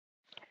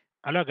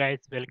Hello guys,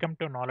 welcome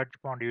to Knowledge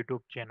Pond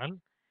YouTube channel.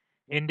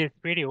 In this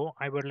video,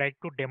 I would like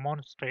to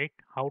demonstrate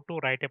how to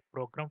write a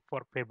program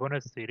for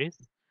Fibonacci series.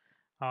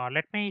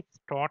 Let me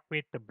start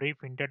with a brief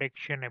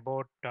introduction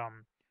about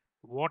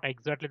what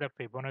exactly the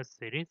Fibonacci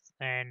series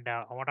and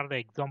what are the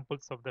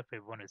examples of the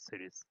Fibonacci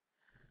series.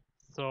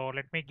 So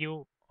let me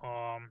give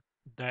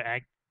the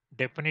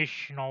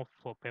definition of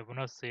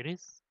Fibonacci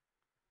series.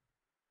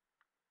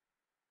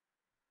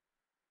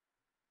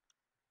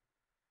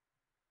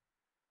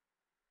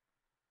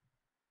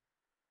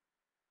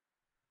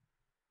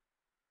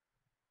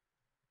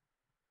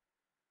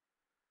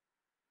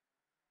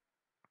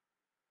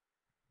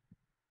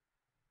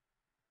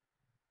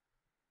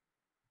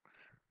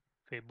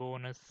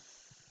 Fibonacci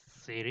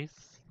series.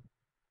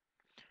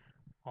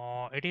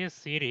 It is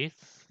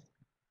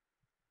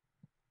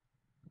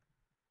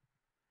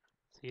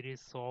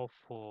series of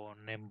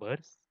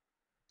numbers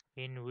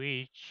in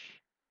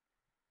which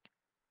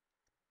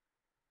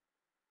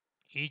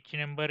each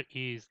number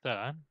is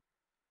the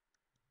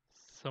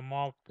sum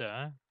of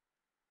the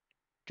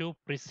two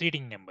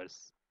preceding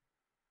numbers.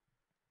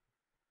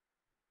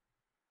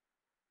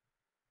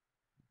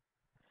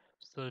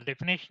 So the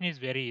definition is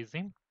very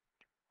easy.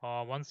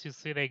 Once you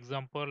see the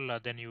example,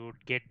 then you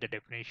would get the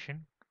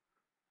definition.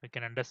 We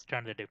can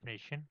understand the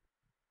definition.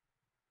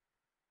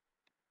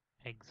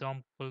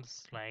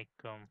 Examples like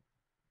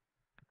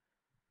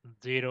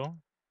 0,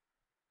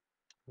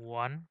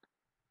 1,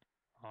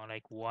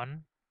 like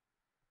 1,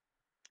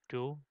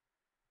 2,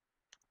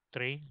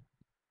 3,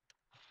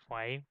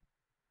 5,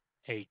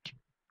 8.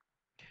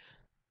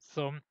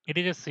 So it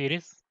is a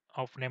series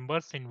of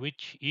numbers in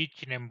which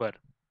each number.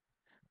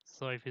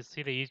 So if you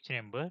see the each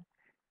number,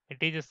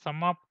 it is a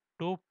sum of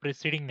two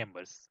preceding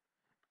numbers.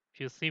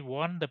 If you see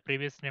 1, the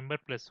previous number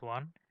plus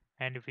 1,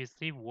 and if you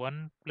see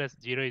 1 plus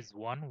 0 is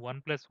 1,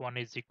 1 plus 1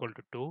 is equal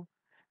to 2,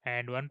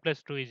 and 1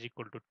 plus 2 is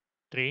equal to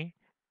 3,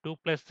 2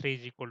 plus 3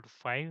 is equal to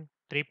 5,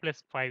 3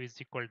 plus 5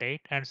 is equal to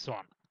 8, and so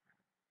on.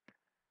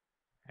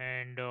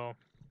 And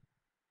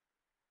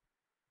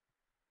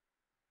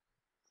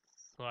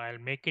so I'll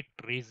make it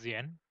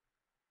region,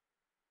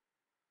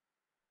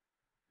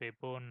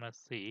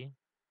 Fibonacci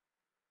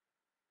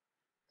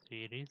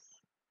series,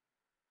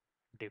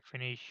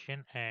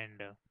 definition,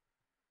 and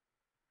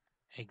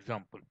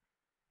example.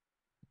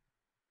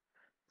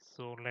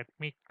 So let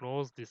me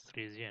close this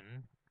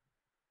region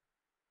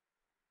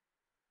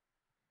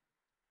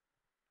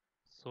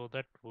so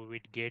that we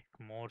would get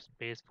more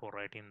space for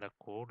writing the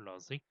code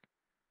logic.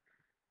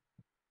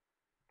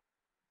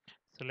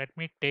 So let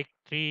me take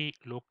three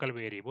local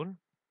variable,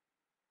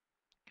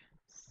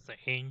 so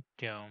int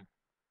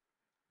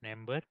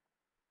number,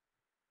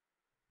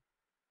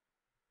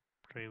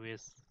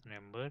 previous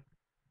number,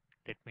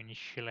 let me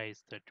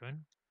initialize that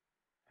one,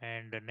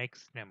 and the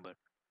next number.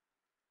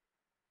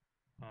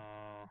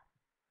 Uh,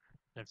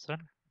 that's all.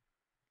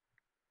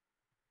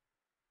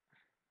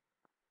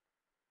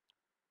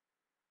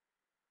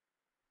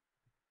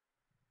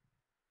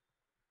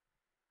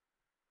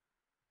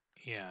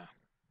 Yeah,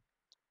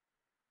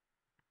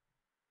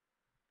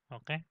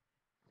 okay.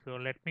 So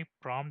let me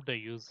prompt the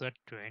user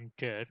to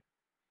enter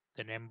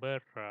the number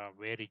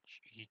where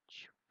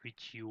each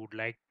which you would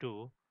like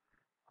to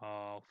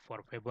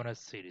for Fibonacci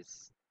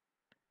series.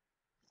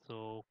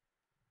 So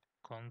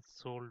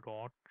console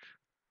dot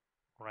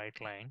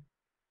write line,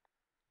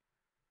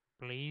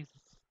 please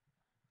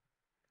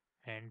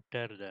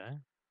enter the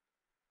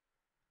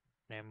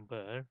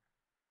number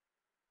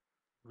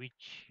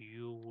which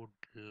you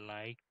would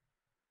like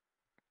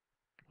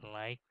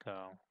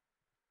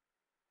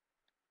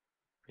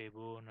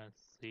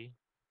Fibonacci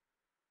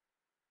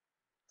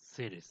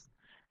series,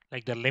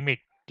 like the limit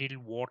till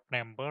what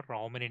number,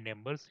 how many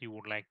numbers you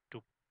would like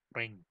to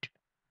print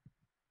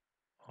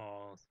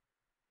uh,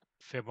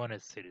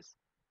 Fibonacci series.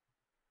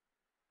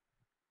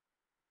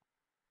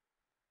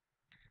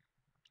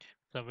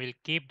 So we'll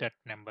keep that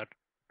number,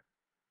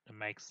 the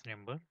max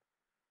number,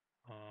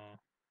 uh,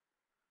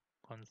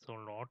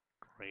 console dot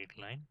write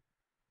line.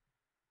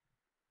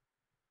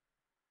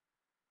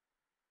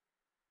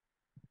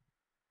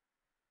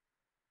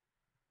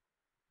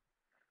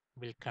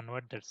 We'll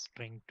convert that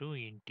string to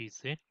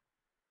integer.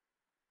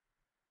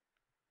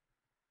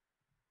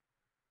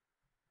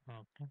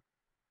 Okay,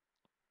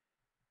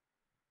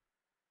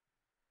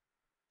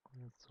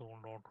 console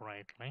dot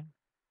write line.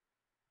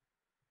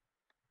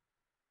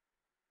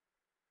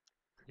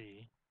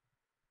 See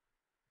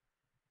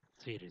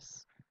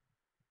series.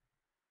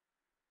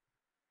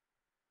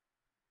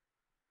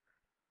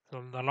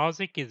 So the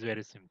logic is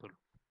very simple.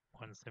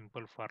 One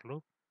simple for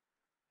loop,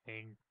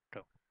 int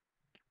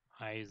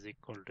I is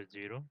equal to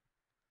 0,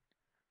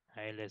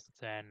 I less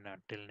than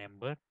till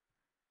number,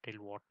 till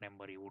what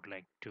number you would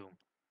like to,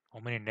 how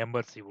many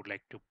numbers you would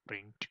like to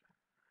print,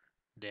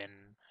 then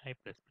I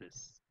plus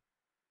plus.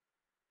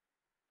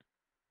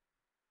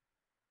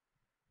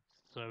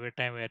 So every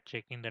time we are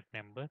checking that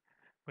number,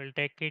 we'll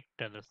take it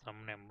the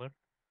sum number.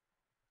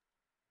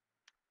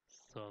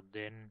 So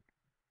then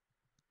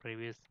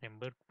previous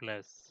number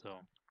plus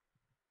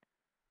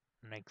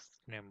next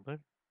number,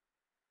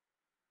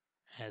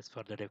 as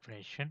for the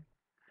definition.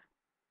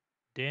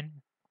 Then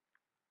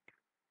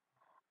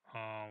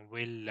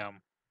we'll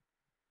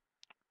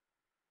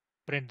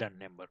print that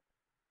number.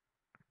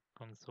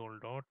 Console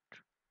dot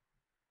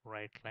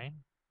write line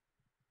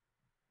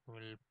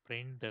will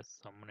print the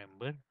sum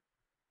number.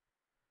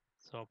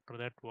 So after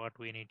that, what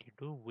we need to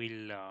do,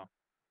 we'll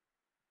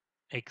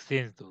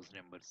exchange those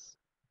numbers.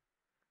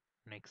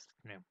 Next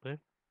number,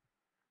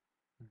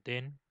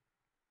 then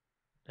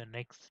the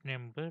next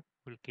number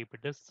will keep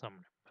it as sum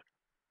number.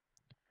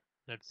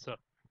 That's a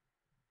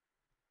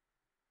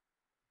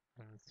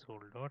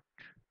console dot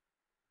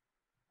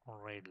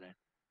write line.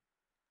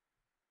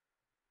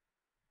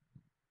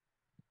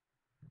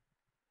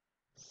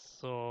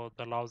 So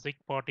the logic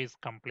part is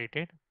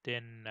completed.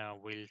 Then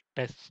we'll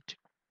test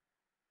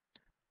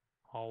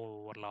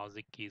how our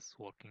logic is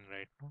working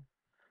right now.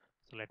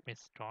 So let me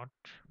start.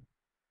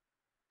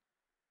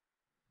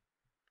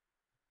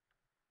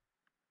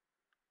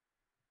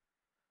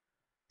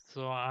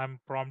 So I'm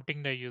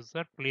prompting the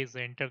user, please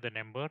enter the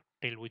number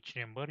till which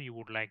number you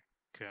would like,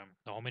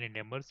 how many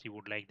numbers you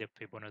would like the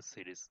Fibonacci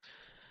series.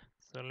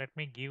 So let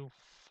me give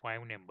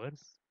 5 numbers.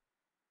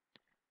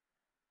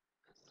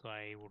 So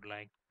I would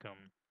like,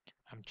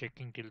 I'm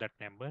checking till that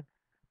number.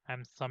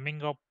 I'm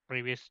summing up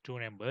previous 2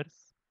 numbers.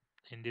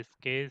 In this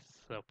case,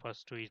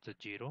 first 2 is the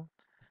 0.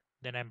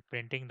 Then I'm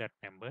printing that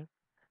number,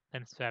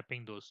 then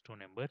swapping those 2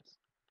 numbers.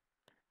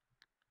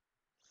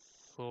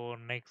 So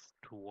next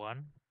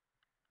 1.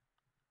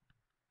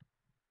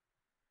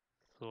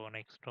 So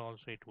next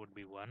also it would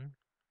be 1.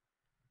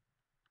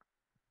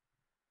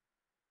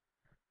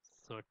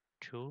 So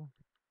 2,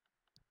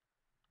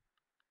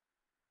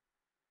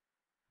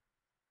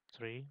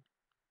 3.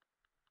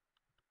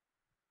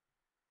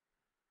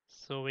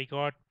 So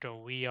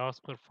we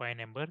asked for 5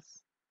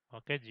 numbers.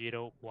 Okay,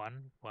 0,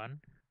 1, 1,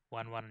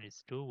 1, 1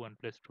 is 2, 1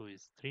 plus 2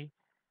 is 3,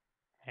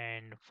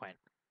 and fine.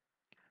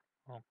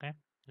 Okay,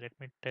 let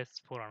me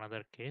test for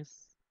another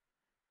case.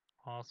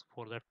 Ask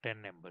for the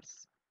 10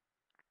 numbers.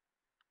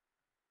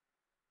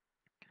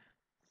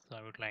 So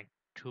I would like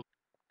to.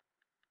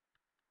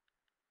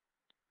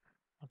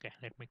 Okay,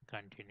 let me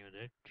continue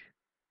that.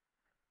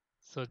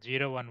 So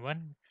 0, 1,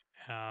 1,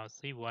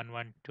 see 1,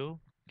 1, 2,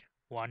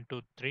 1,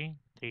 2, 3,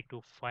 3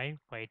 to 5,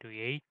 5 to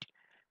 8,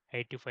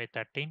 8 to 5,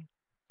 13,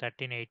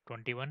 13, 8,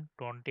 21,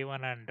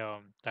 21 and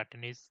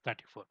 13 is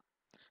 34.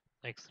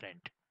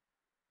 Excellent.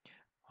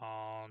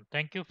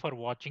 Thank you for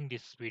watching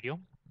this video.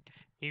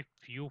 If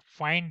you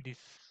find this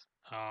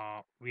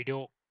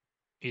video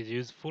is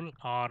useful,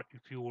 or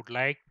if you would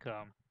like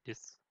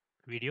this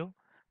video,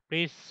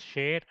 please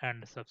share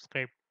and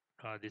subscribe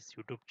this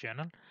YouTube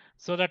channel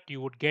so that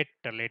you would get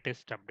the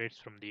latest updates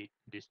from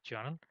this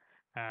channel.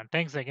 And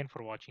thanks again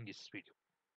for watching this video.